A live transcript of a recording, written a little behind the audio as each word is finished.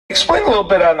Explain a little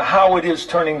bit on how it is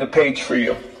turning the page for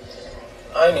you.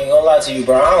 I ain't even gonna lie to you,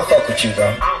 bro. I don't fuck with you, bro.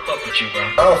 I don't fuck with you, bro.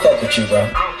 I don't fuck with you, bro.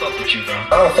 I don't fuck with you, bro. I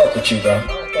don't fuck with you, bro.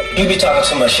 You be talking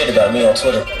too much shit about me on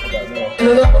Twitter.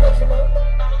 Nigga, I'ma let you know.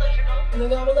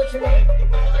 Nigga, I'ma let you know.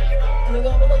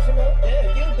 Nigga, I'ma let you know.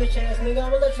 Yeah, you bitch ass nigga,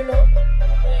 I'ma let you know.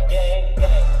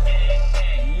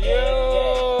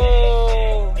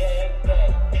 Yo,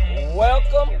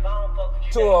 welcome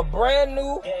to a brand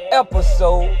new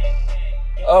episode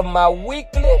of my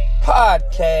weekly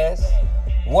podcast,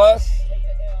 What's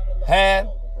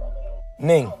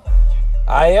Happening?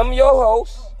 I am your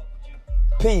host,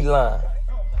 P-Line.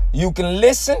 You can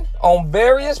listen on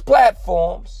various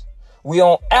platforms. We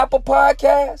on Apple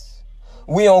Podcasts,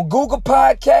 we on Google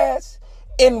Podcasts,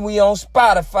 and we on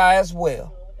Spotify as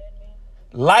well.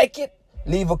 Like it,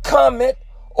 leave a comment,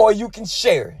 or you can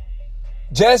share it.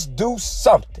 Just do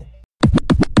something.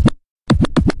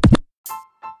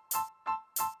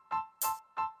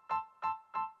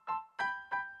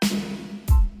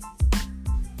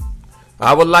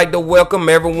 I would like to welcome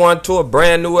everyone to a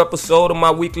brand new episode of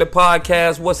my weekly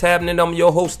podcast, What's Happening? I'm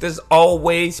your host, as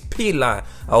always, P-Line.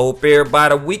 I hope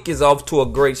everybody week is off to a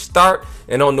great start.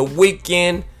 And on the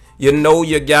weekend, you know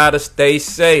you gotta stay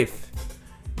safe.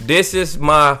 This is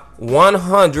my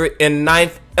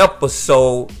 109th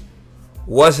episode,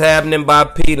 What's Happening by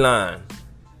P-Line.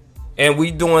 And we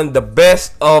doing the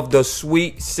best of the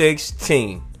Sweet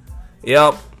 16.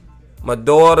 Yep. My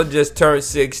daughter just turned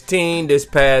 16 this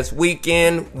past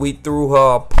weekend. We threw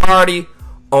her a party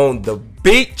on the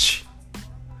beach.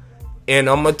 And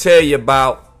I'm going to tell you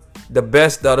about the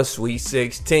best of the Sweet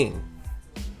 16.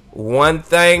 One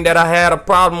thing that I had a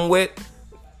problem with,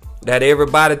 that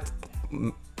everybody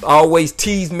always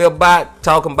teased me about,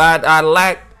 talking about I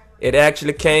lacked, it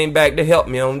actually came back to help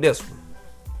me on this one.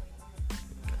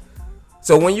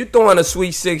 So when you throwing a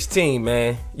Sweet 16,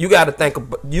 man, you got to think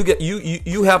about,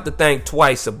 you have to think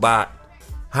twice about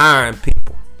hiring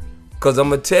people. Cause I'm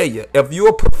gonna tell you, if you're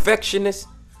a perfectionist,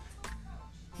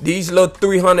 these little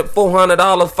 $300, $400,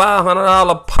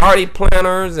 $500 party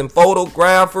planners and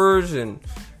photographers and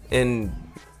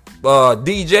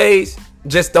DJs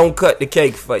just don't cut the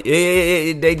cake for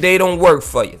you. They don't work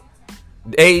for you.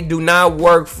 They do not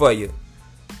work for you.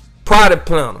 Party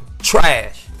planner,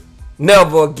 trash.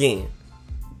 Never again.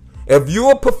 If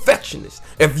you're a perfectionist,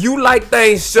 if you like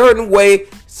things certain way,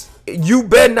 you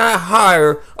better not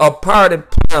hire a party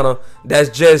planner that's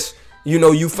just,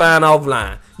 you find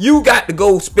offline. You got to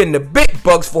go spend the big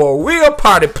bucks for a real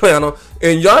party planner,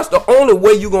 and that's the only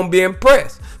way you're going to be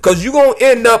impressed. Because you're going to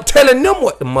end up telling them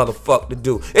what the motherfucker to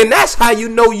do. And that's how you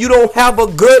know you don't have a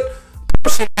good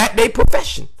person at their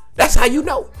profession. That's how you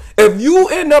know. If you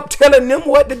end up telling them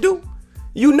what to do,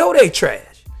 you know they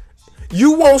trash.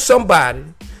 You want somebody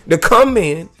to come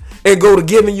in and go to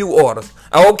giving you orders.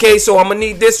 Okay, so I'm gonna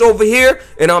need this over here,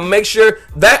 and I'll make sure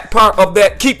that part of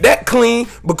that, keep that clean,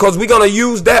 because we're gonna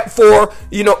use that for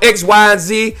X, Y, and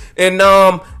Z. And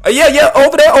over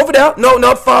there.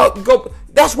 No, fuck, go.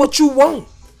 That's what you want.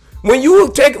 When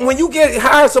you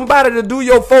hire somebody to do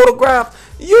your photograph,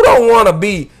 you don't want to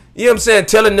be,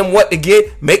 telling them what to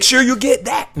get. Make sure you get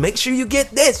that. Make sure you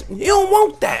get this. You don't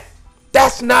want that.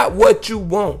 That's not what you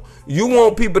want. You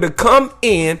want people to come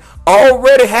in,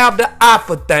 already have the eye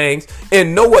for things,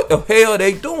 and know what the hell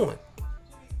they doing.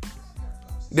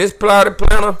 This party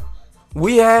planner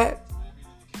we had,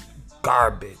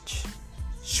 garbage.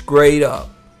 Straight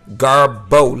up.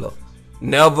 Garbola.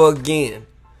 Never again.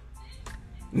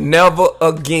 Never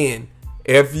again.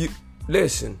 If you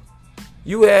listen,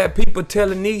 you had people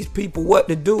telling these people what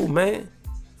to do, man.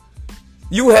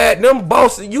 You had them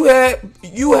bosses.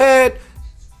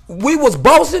 We was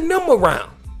bossing them around,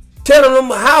 telling them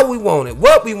how we wanted,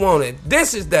 what we wanted.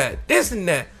 This is that, this and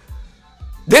that.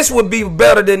 This would be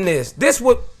better than this.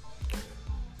 Don't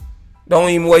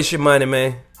even waste your money,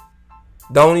 man.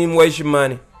 Don't even waste your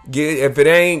money.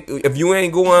 If you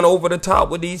ain't going over the top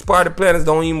with these party planners,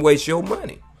 don't even waste your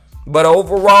money. But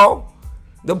overall,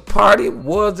 the party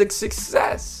was a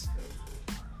success.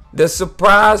 The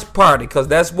surprise party, because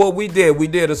that's what we did. We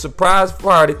did a surprise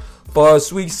party for a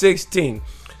Sweet 16.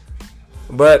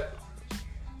 But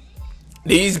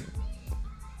these Sweet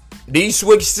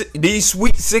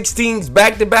 16s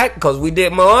back to back, because we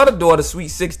did my other daughter Sweet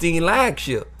 16 last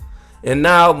year. And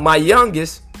now my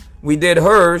youngest, we did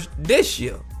hers this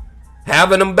year.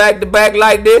 Having them back to back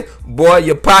like this, boy,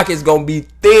 your pocket's gonna be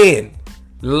thin.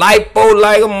 Lipo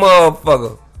like a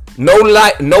motherfucker. No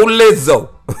Lizzo.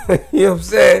 You know what I'm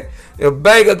saying? Your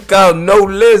bank account, no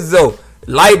Lizzo.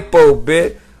 Lipo,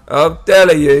 bitch. I'm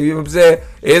telling you, you know what I'm saying?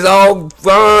 It's all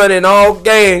fun and all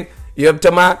game. You know what I'm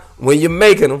talking about? When you're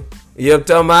making them. You know what I'm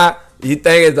talking about? You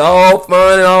think it's all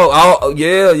fun and all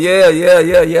yeah,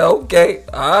 okay,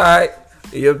 all right.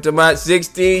 You know what I'm talking about?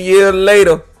 16 years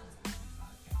later,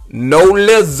 no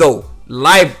Lizzo,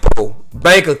 lipo,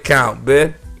 bank account,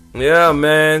 man. Yeah,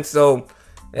 man. So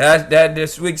that's that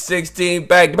this week 16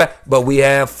 back to back. But we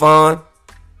had fun.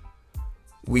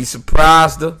 We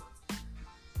surprised her.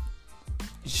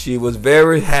 She was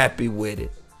very happy with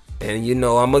it. And you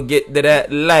know, I'm going to get to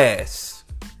that last.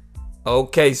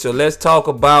 Okay, so let's talk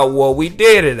about what we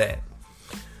did it at.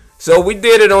 So we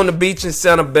did it on the beach in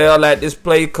Sanibel at this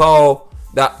place called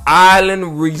the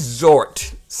Island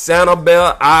Resort.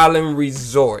 Sanibel Island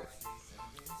Resort.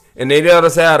 And they let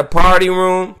us have the party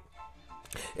room.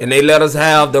 And they let us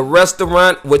have the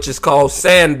restaurant, which is called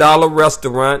Sand Dollar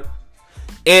Restaurant.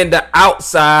 And the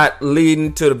outside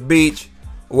leading to the beach,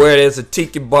 where there's a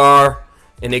tiki bar.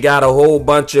 And they got a whole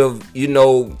bunch of, you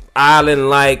know,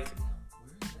 island-like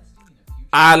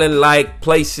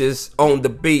places on the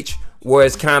beach where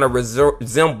it's kind of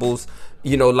resembles,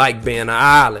 you know, like being an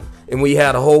island. And we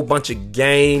had a whole bunch of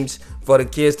games for the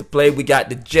kids to play. We got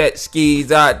the jet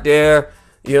skis out there.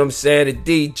 You know what I'm saying?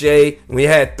 The DJ. We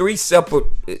had 3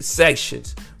 separate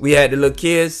sections. We had the little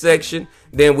kids section.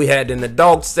 Then we had an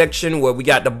adult section where we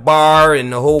got the bar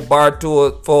and the whole bar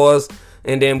tour for us.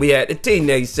 And then we had the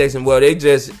teenage section where they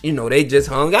just, you know, they just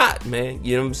hung out, man.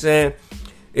 You know what I'm saying?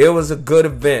 It was a good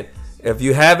event. If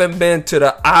you haven't been to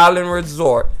the Island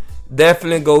Resort,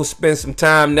 definitely go spend some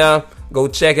time now. Go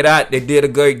check it out. They did a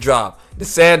great job. The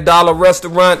Sand Dollar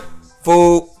Restaurant,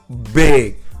 food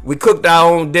big. We cooked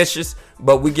our own dishes,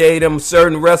 but we gave them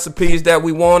certain recipes that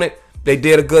we wanted. They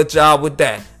did a good job with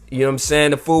that. You know what I'm saying?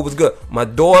 The food was good. My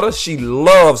daughter, she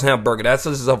loves hamburger. That's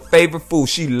her favorite food.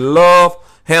 She loves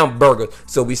hamburger.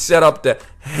 So we set up the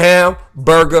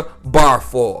hamburger bar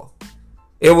for her.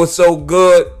 It was so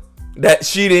good that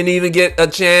she didn't even get a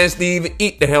chance to even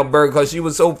eat the hamburger because she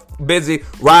was so busy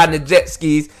riding the jet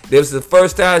skis. This was the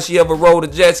first time she ever rode a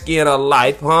jet ski in her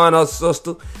life. Her and her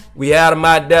sister. We had them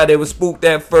out there. They were spooked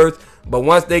at first. But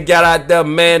once they got out there,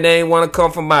 man, they ain't want to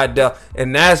come from out there.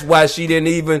 And that's why she didn't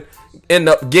even end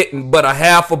up getting but a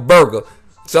half a burger.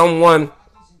 Someone,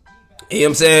 you know what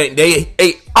I'm saying, they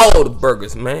ate all the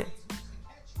burgers, man.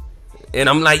 And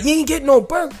I'm like, you ain't getting no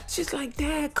burger. She's like,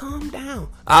 Dad, calm down.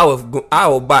 I was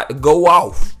about to go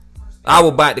off.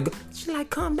 She's like,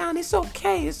 calm down. It's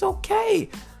okay. It's okay.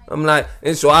 I'm like,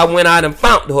 and so I went out and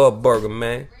found her a burger,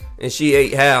 man. And she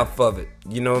ate half of it.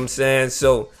 You know what I'm saying?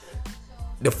 So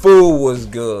the food was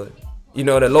good. You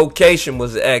know, the location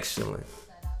was excellent.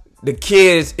 The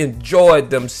kids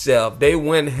enjoyed themselves. They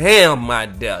went ham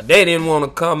out there. They didn't want to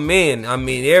come in. I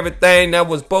mean, everything that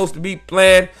was supposed to be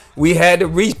planned, we had to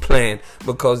replan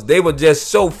because they were just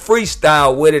so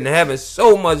freestyle with it and having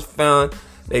so much fun.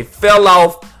 They fell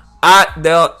off out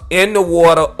there in the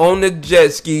water on the jet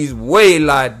skis way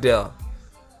like there.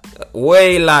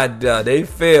 Way like there. They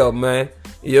fell, man.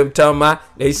 You know what I'm talking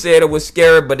about? They said it was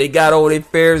scary, but they got over their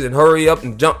fears and hurry up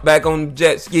and jumped back on the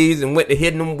jet skis and went to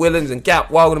hitting them wheelings and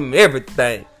catwalking them and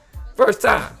everything. First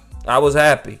time. I was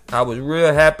happy. I was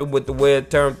real happy with the way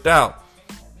it turned out.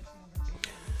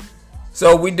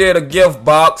 So we did a gift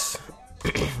box.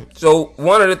 So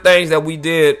one of the things that we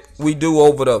do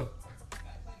over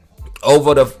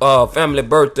the family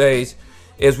birthdays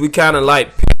is we kind of like,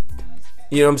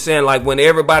 you know what I'm saying? Like when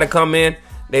everybody come in,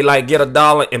 they like get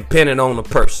 $1 and pin it on the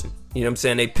person. You know what I'm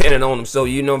saying? They pin it on them. So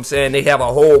you know what I'm saying? They have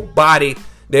a whole body,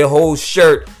 their whole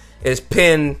shirt is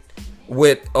pinned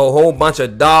with a whole bunch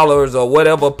of dollars or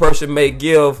whatever a person may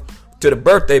give to the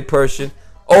birthday person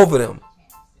over them.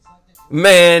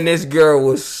 Man, this girl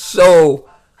was so,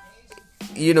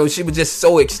 you know, she was just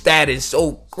so ecstatic,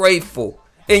 so grateful.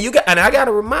 And I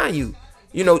gotta remind you,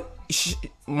 you know,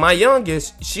 my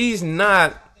youngest, she's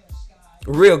not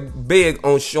real big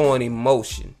on showing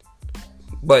emotion,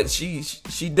 but she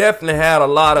definitely had a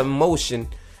lot of emotion,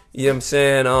 you know what I'm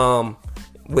saying,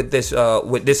 with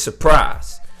this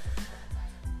surprise.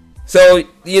 So,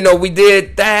 you know, we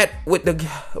did that with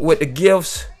the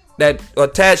gifts that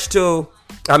attached to,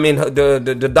 I mean,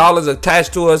 the dollars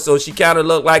attached to her, so she kind of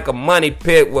looked like a money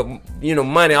pit with, you know,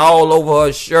 money all over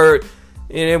her shirt,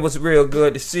 and it was real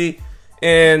good to see.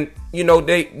 And you know,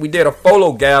 we did a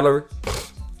photo gallery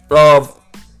of,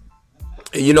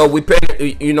 you know,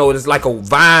 you know, it's like a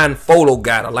vine photo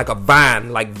gallery, like a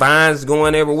vine, like vines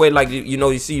going everywhere. Like, you know,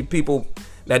 you see people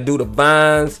that do the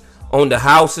vines on the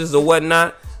houses or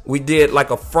whatnot. We did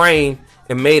like a frame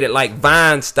and made it like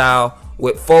vine style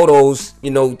with photos,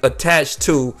 you know, attached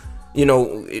to, you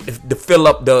know, to fill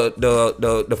up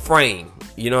the frame.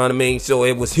 You know what I mean? So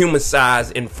it was human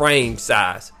size and frame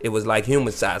size. It was like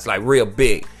human size, like real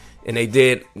big. and they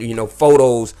did,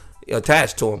 photos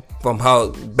attached to them from her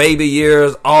baby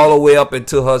years all the way up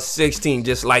until her 16,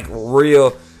 just like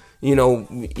real,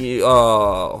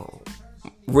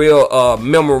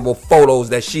 memorable photos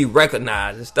that she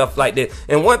recognized and stuff like that.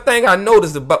 And one thing I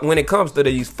noticed about when it comes to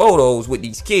these photos with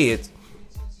these kids,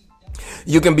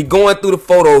 you can be going through the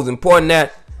photos and pointing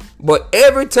at, but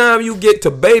every time you get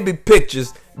to baby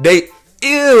pictures, they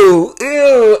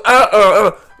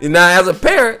Now, as a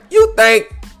parent, you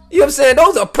think, what I'm saying,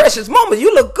 those are precious moments.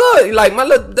 You look good. Like my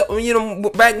little,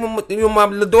 back when my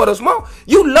little daughter was small,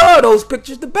 you love those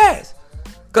pictures the best.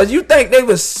 Because you think they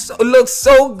look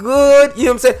so good, you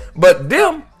know what I'm saying? But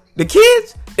them, the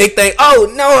kids, they think,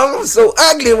 oh no, I was so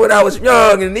ugly when I was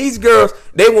young. And these girls,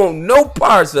 they want no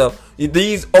parts of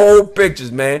these old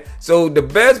pictures, man. So the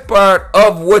best part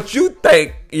of what you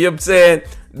think, you know what I'm saying,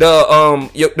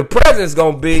 the present's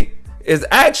gonna be is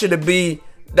actually be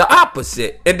the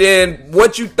opposite. And then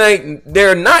what you think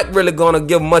they're not really gonna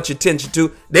give much attention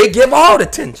to, they give all the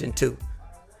attention to.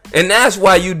 And that's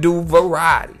why you do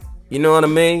variety. You know what I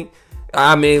mean?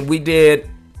 I mean, we did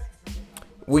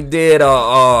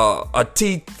a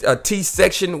tea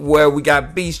section where we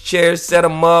got beach chairs, set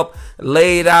them up,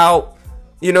 laid out.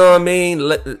 You know what I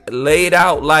mean? Laid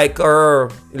out like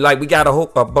we got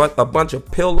a bunch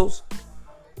of pillows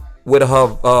with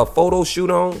her photo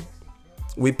shoot on.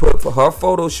 We put for her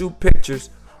photo shoot pictures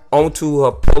onto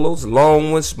her pillows,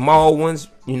 long ones, small ones,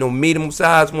 medium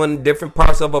sized one, different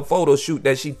parts of her photo shoot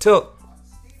that she took.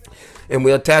 And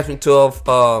we attached them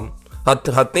to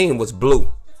her theme was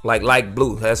blue, like light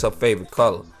blue. That's her favorite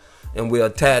color. And we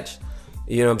attached,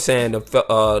 the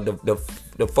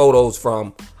photos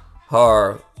from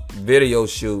her video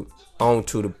shoot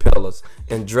onto the pillars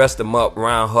and dressed them up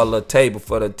around her little table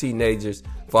for the teenagers,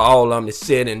 for all of them to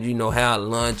sit and have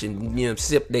lunch and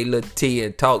sip their little tea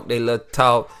and talk their little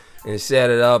talk and set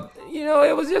it up.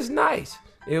 It was just nice.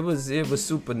 It was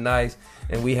super nice.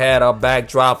 And we had our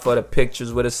backdrop for the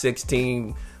pictures with a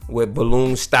 16 with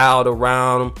balloons styled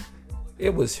around them.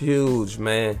 It was huge,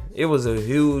 man. It was a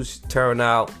huge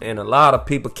turnout, and a lot of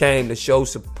people came to show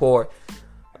support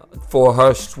for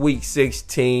her Sweet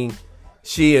 16.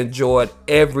 She enjoyed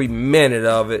every minute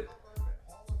of it,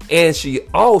 and she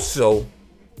also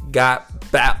got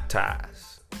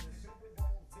baptized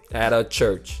at her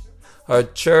church. Her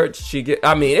church,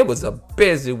 it was a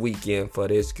busy weekend for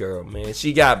this girl, man.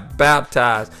 She got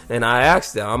baptized, and I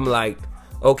asked her, I'm like,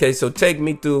 okay, so take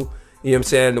me through,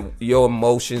 your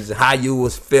emotions, how you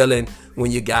was feeling when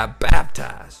you got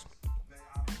baptized.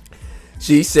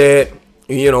 She said,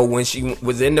 when she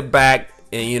was in the back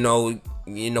and,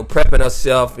 prepping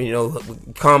herself,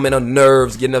 calming her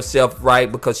nerves, getting herself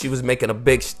right, because she was making a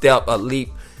big step, a leap,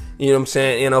 in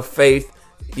her faith,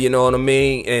 you know what I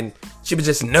mean? And she was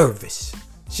just nervous.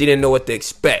 She didn't know what to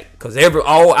expect, because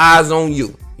all eyes on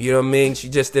you, you know what I mean? She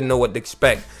just didn't know what to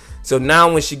expect. So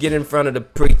now when she get in front of the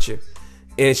preacher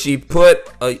and she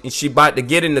about to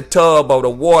get in the tub of the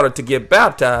water to get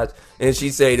baptized, and she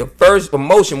say the first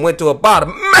emotion went to her bottom.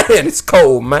 Man, it's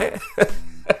cold, man.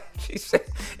 She said,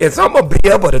 is I'm going to be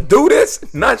able to do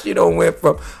this? Now she don't went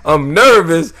from, I'm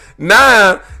nervous.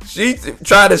 Now she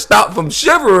tried to stop from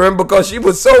shivering because she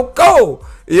was so cold.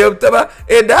 You know what I'm talking about?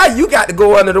 And now you got to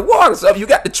go under the water. So you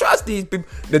got to trust these people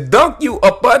to dunk you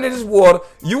up under this water.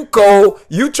 You cold.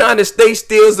 You trying to stay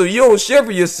still so you don't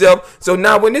shiver yourself. So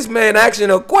now when this man asking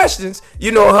her questions,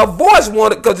 her voice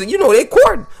wanted, because, they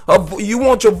courting. You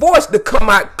want your voice to come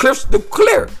out crystal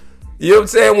clear. You know what I'm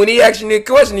saying? When he asking you a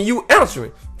question and you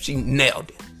answering, she nailed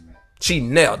it. She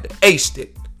nailed it. Aced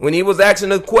it. When he was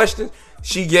asking her questions,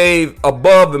 she gave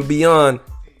above and beyond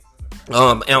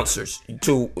answers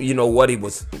to what he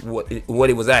was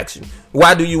asking.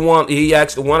 Why do you want? He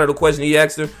asked one of the questions he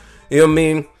asked her. You know what I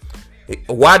mean?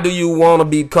 Why do you want to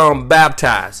become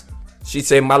baptized? She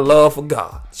said, my love for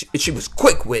God. She was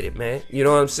quick with it, man. You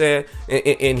know what I'm saying?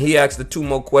 And he asked her two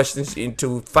more questions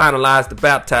to finalize the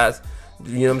baptize.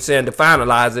 You know what I'm saying? To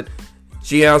finalize it,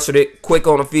 she answered it quick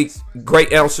on her feet.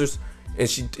 Great answers, and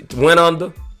she went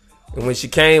under. And when she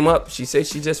came up, she said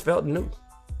she just felt new.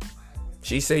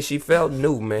 She said she felt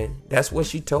new, man. That's what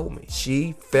she told me.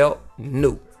 She felt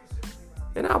new.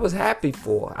 And I was happy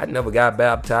for her. I never got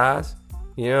baptized.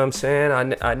 You know what I'm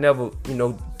saying? I never,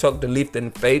 took the leap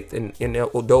in faith in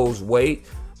those ways.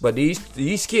 But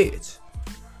these kids,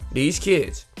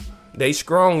 they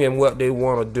strong in what they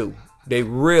want to do. They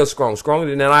real strong. Stronger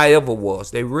than I ever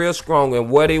was. They real strong in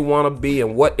where they want to be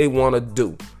and what they want to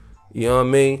do. You know what I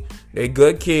mean? They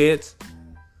good kids.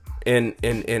 And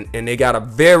they got a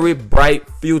very bright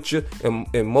future, and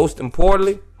most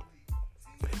importantly,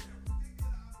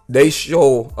 they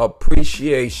show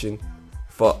appreciation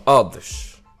for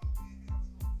others.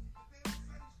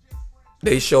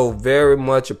 They show very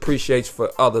much appreciation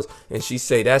for others. And she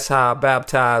say that's how I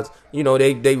baptize. You know,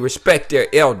 they respect their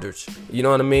elders. You know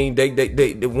what I mean? They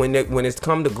when it's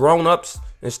come to grown-ups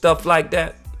and stuff like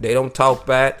that, they don't talk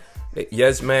back.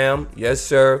 Yes, ma'am. Yes,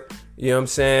 sir. You know what I'm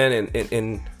saying?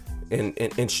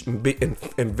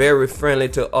 And very friendly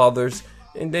to others.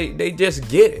 And they just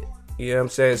get it. You know what I'm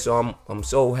saying? So I'm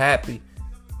so happy,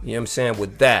 you know what I'm saying,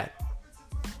 with that.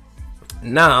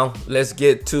 Now, let's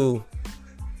get to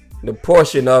the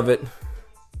portion of it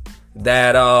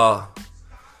that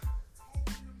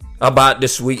about the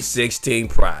Sweet 16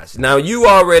 prize. Now, you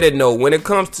already know when it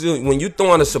comes to when you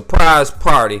throwing a surprise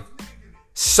party,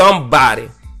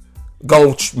 somebody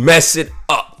gonna mess it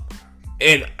up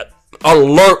and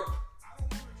alert,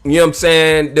 you know what I'm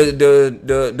saying,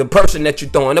 the person that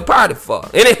you're throwing the party for.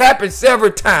 And it happened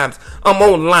several times. I'm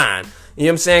online, you know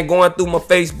what I'm saying, going through my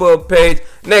Facebook page.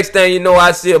 Next thing you know,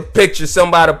 I see a picture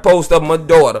somebody post of my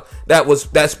daughter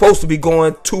that's supposed to be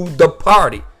going to the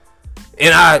party.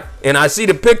 And I see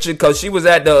the picture because she was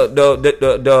at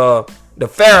the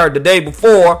fair the day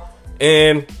before,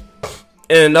 and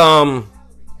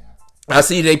I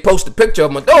see they post a picture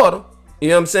of my daughter. You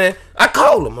know what I'm saying? I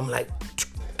call them. I'm like,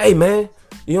 hey man,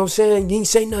 you know what I'm saying? You ain't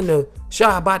say nothing to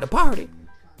Shy about the party.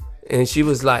 And she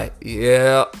was like,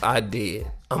 yeah, I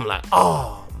did. I'm like,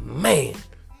 oh man.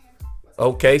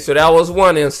 Okay, so that was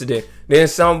one incident. Then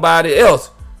somebody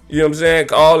else, you know what I'm saying,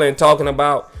 calling, talking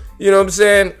about, you know what I'm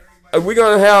saying, we're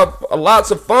going to have lots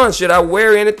of fun. Should I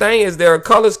wear anything? Is there a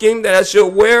color scheme that I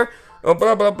should wear?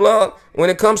 Blah, blah, blah.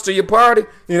 When it comes to your party,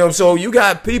 you know, so you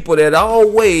got people that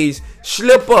always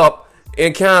slip up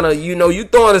and kind of, you know, you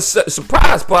throwing a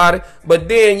surprise party, but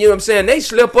then, you know what I'm saying, they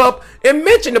slip up and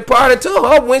mention the party to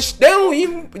her when she don't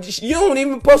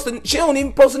even supposed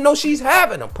to know she's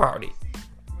having a party.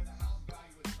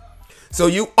 So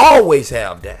you always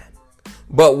have that.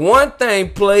 But one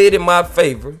thing played in my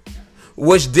favor,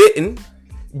 which didn't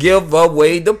give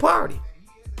away the party.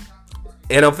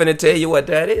 And I'm finna tell you what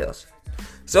that is.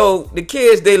 So the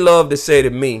kids, they love to say to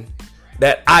me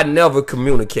that I never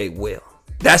communicate well.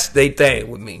 That's their thing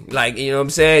with me. Like, you know what I'm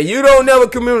saying? You don't never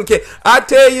communicate. I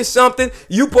tell you something,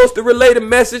 you supposed to relay the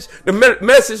message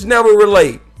message never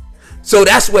relayed. So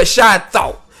that's what Shy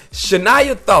thought.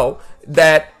 Shania thought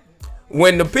that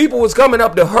when the people was coming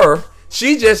up to her,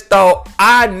 she just thought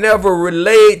I never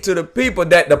relayed to the people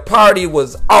that the party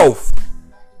was off.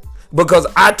 Because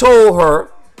I told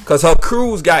her, because her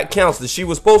cruise got canceled. She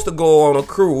was supposed to go on a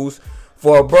cruise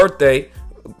for a birthday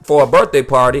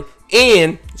party,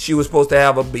 and she was supposed to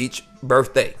have a beach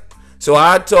birthday. So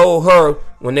I told her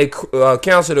when they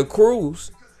canceled the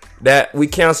cruise that we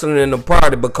canceling the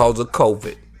party because of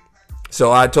COVID.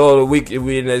 So I told her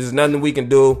there's nothing we can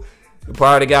do. The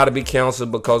party got to be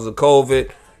canceled because of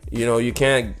COVID. You know, you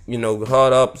can't, you know,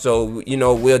 hard up. So, you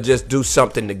know, we'll just do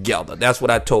something together. That's what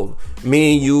I told her.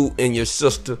 Me and you and your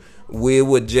sister, we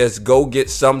would just go get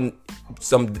something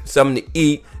to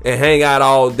eat and hang out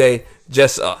all day,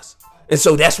 just us. And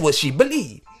so that's what she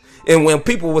believed. And when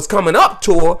people was coming up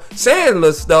to her saying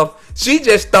little stuff, she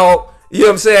just thought, you know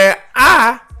what I'm saying,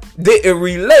 I didn't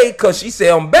relay, because she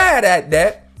said I'm bad at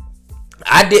that.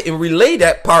 I didn't relay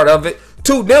that part of it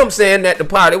to them saying that the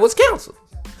party was canceled.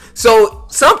 So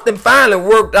something finally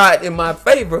worked out in my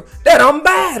favor that I'm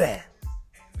bad at.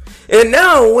 And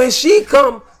now when she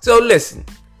come, so listen,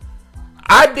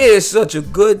 I did such a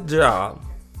good job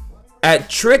at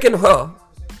tricking her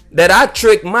that I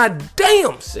tricked my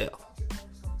damn self.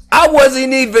 I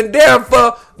wasn't even there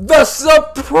for the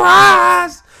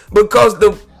surprise, because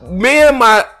me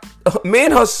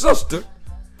and her sister,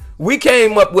 we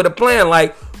came up with a plan.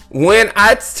 Like, when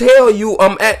I tell you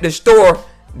I'm at the store,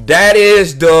 that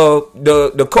is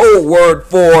the code word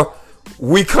for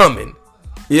we coming.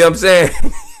 You know what I'm saying?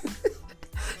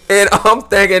 And I'm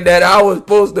thinking that I was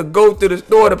supposed to go to the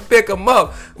store to pick them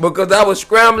up, because I was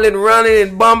scrambling, running,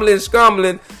 and bumbling,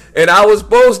 scrambling. And I was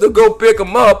supposed to go pick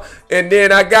them up, and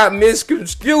then I got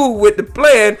misconstrued with the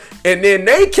plan, and then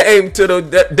they came to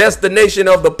the destination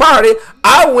of the party.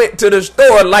 I went to the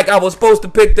store like I was supposed to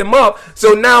pick them up.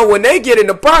 So now when they get in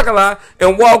the parking lot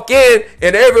and walk in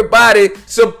and everybody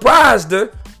surprised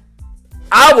her,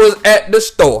 I was at the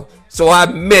store. So I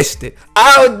missed it.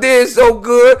 I did so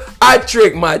good, I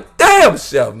tricked my damn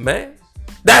self, man.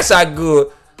 That's how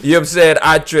good, you know what I'm saying,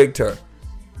 I tricked her.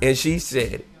 And she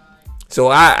said it. So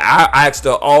I asked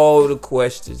her all the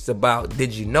questions about,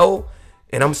 did you know?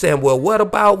 And I'm saying, well, what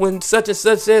about when such and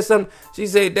such said something? She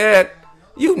said, Dad,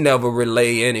 you never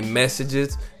relay any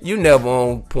messages. You never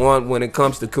on point when it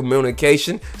comes to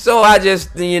communication. So I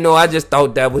just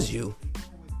thought that was you.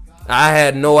 I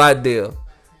had no idea.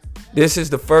 This is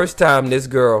the first time this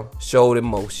girl showed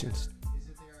emotions.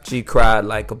 She cried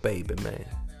like a baby, man.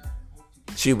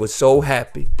 She was so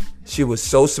happy. She was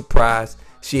so surprised.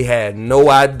 She had no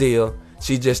idea.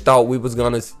 She just thought we was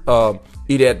gonna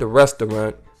eat at the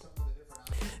restaurant.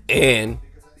 And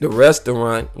the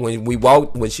restaurant,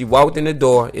 when she walked in the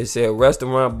door, it said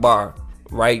restaurant bar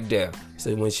right there.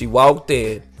 So when she walked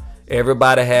in,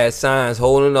 everybody had signs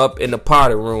holding up in the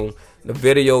party room. The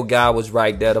video guy was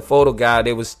right there. The photo guy,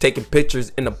 they was taking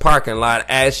pictures in the parking lot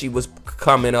as she was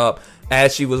coming up,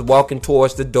 as she was walking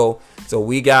towards the door. So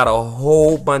we got a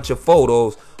whole bunch of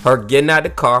photos. Her getting out the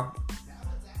car,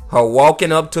 her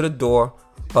walking up to the door,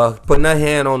 her putting her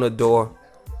hand on the door,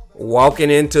 walking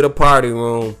into the party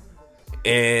room,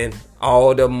 and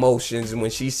all the emotions when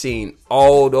she seen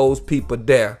all those people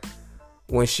there.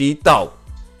 When she thought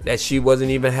that she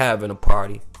wasn't even having a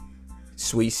party.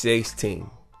 Sweet 16.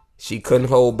 She couldn't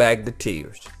hold back the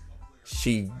tears.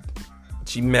 She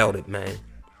melted, man.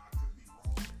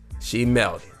 She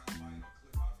melted.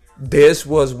 This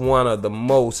was the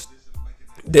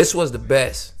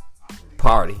best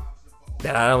party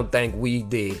that I don't think we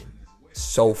did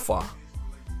so far.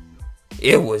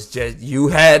 It was just, you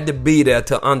had to be there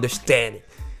to understand it.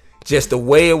 Just the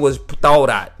way it was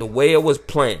thought out, the way it was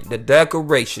planned, the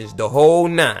decorations, the whole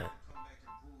nine.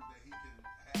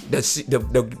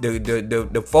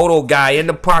 The photo guy in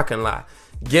the parking lot,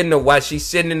 getting her while she's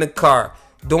sitting in the car,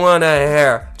 doing her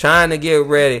hair, trying to get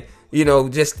ready. You know,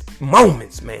 just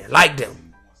moments, man, like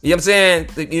them. You know what I'm saying?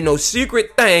 You know,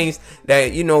 secret things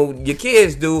that, you know, your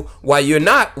kids do while you're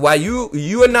not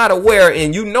aware,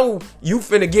 and you know you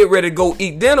finna get ready to go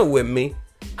eat dinner with me.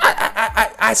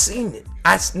 I seen it.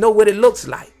 I know what it looks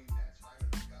like.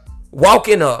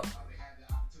 Walking up,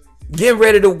 getting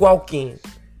ready to walk in.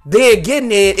 Then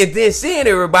getting in and then seeing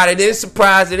everybody, then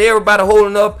surprised, and everybody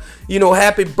holding up, you know,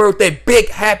 happy birthday, big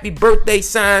happy birthday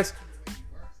signs.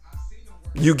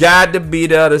 You got to be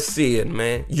there to see it,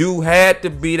 man. You had to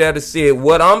be there to see it.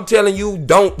 What I'm telling you,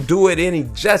 don't do it any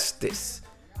justice.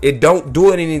 It don't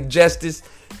do it any justice.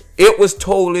 It was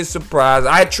totally surprised.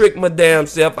 I tricked my damn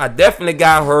self. I definitely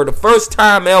got her. The first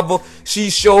time ever she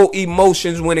showed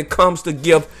emotions when it comes to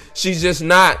gift. She's just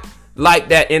not like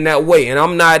that in that way, and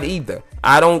I'm not either.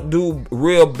 I don't do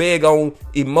real big on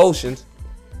emotions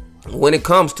when it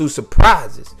comes to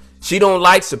surprises. She don't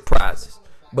like surprises,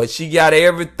 but she got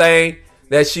everything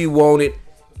that she wanted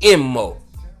in Mo.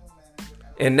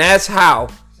 And that's how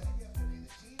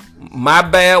my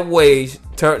bad ways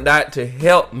turned out to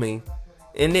help me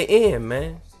in the end,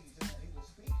 man.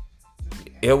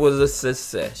 It was a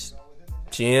success.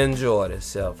 She enjoyed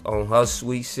herself on her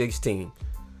Sweet 16.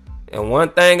 And one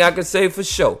thing I can say for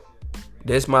sure,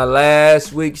 this my last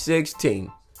Sweet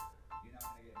 16.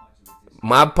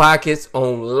 My pockets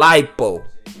on lipo,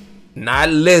 not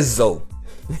Lizzo.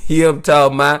 You know what I'm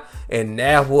talking about? And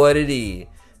that's what it is.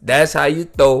 That's how you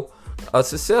throw a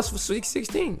successful Sweet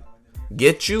 16.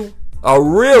 Get you a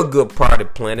real good party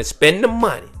planner. Spend the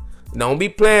money. Don't be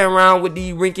playing around with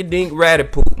these rinky-dink ratty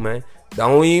poop, man.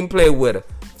 Don't even play with her.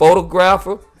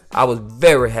 Photographer, I was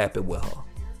very happy with her.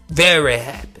 Very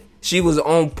happy. She was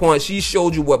on point. She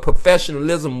showed you what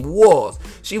professionalism was.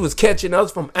 She was catching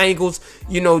us from angles,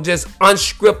 you know, just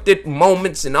unscripted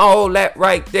moments and all that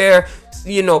right there.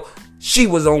 You know, she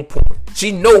was on point.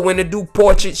 She know when to do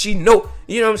portraits. She know,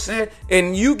 you know what I'm saying?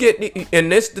 And you get,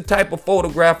 and this the type of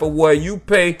photographer where you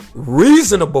pay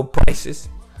reasonable prices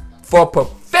for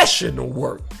professional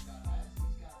work.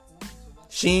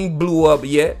 She ain't blew up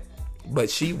yet, but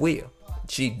she will.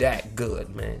 She that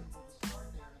good, man.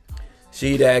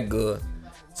 She that good.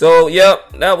 So,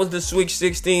 yep, that was the Sweet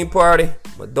 16 party.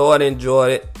 My daughter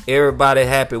enjoyed it. Everybody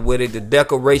happy with it. The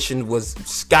decoration was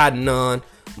sky none.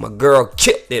 My girl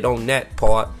killed it on that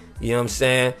part. You know what I'm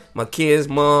saying? My kid's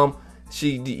mom,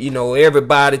 she, you know,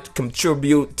 everybody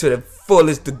contribute to the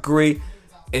fullest degree.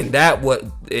 And that's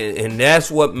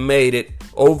what made it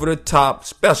over the top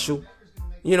special,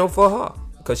 you know, for her.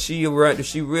 Because she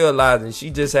realized, and she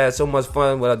just had so much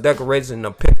fun with her decorations and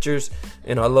her pictures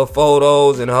and her little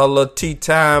photos and her little tea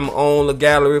time on the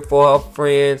gallery for her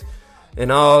friends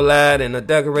and all that, and the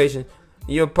decoration.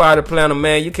 You're a party planner,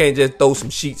 man. You can't just throw some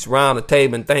sheets around the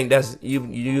table and think that's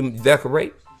you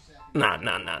decorate. Nah.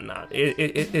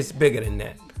 It's bigger than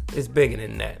that. It's bigger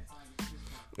than that.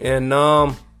 And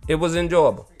it was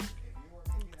enjoyable.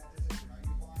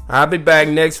 I'll be back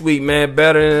next week, man.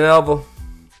 Better than ever.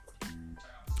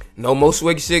 No more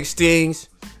Sweet 16s.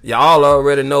 Y'all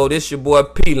already know this your boy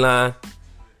P-Line.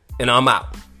 And I'm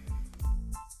out.